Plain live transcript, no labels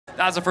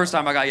That was the first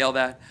time I got yelled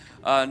at.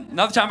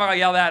 Another time I got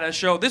yelled at a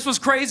show. This was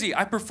crazy.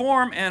 I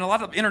perform, and a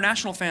lot of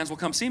international fans will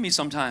come see me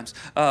sometimes.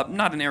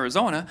 Not in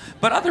Arizona,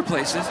 but other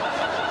places.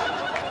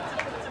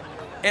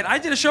 And I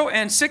did a show,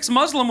 and 6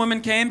 Muslim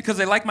women came because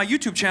they liked my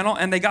YouTube channel,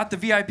 and they got the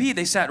VIP.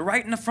 They sat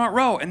right in the front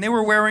row, and they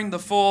were wearing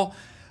the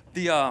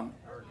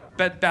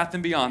Bed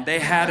Bath & Beyond. They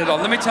had it all.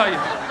 Let me tell you,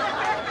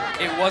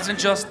 it wasn't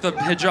just the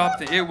hijab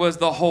thing. It was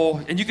the whole,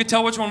 and you could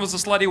tell which one was the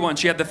slutty one.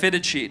 She had the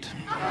fitted sheet.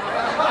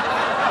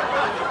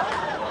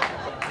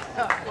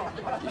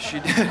 She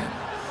did.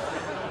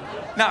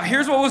 Now,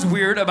 here's what was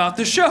weird about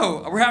the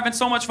show. We're having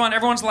so much fun,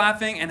 everyone's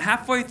laughing, and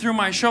halfway through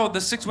my show,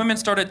 the 6 women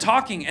started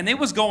talking, and it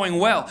was going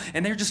well.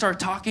 And they just started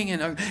talking,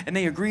 and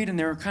they agreed, and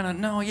they were kind of,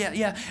 no,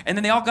 yeah. And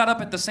then they all got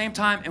up at the same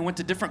time and went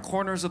to different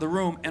corners of the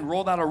room and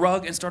rolled out a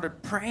rug and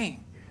started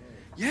praying.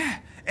 Yeah,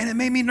 and it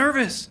made me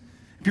nervous.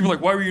 People are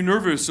like, why were you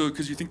nervous? So,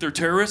 because you think they're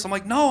terrorists? I'm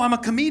like, no, I'm a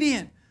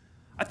comedian.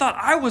 I thought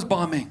I was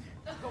bombing.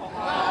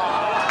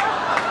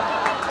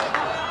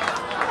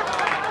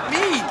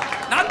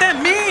 Not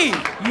them, me.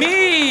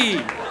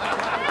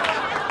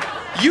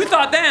 You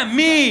thought them,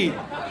 me.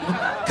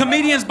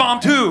 Comedians bomb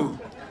too.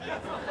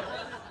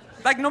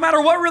 Like, no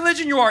matter what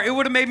religion you are, it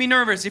would have made me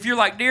nervous. If you're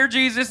like, dear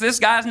Jesus, this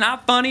guy's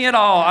not funny at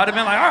all, I'd have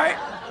been like, all right.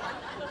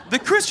 The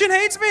Christian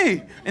hates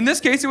me. In this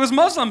case, it was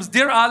Muslims.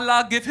 Dear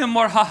Allah, give him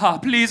more haha,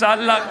 please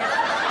Allah.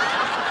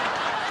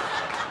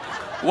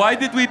 Why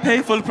did we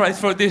pay full price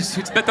for this?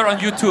 It's better on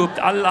YouTube.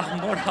 Allah,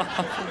 more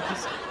haha,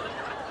 please.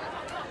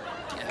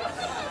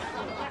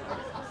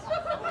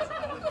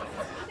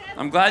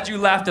 I'm glad you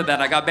laughed at that.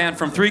 I got banned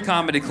from 3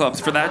 comedy clubs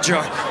for that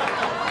joke.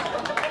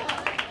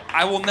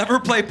 I will never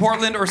play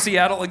Portland or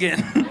Seattle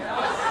again.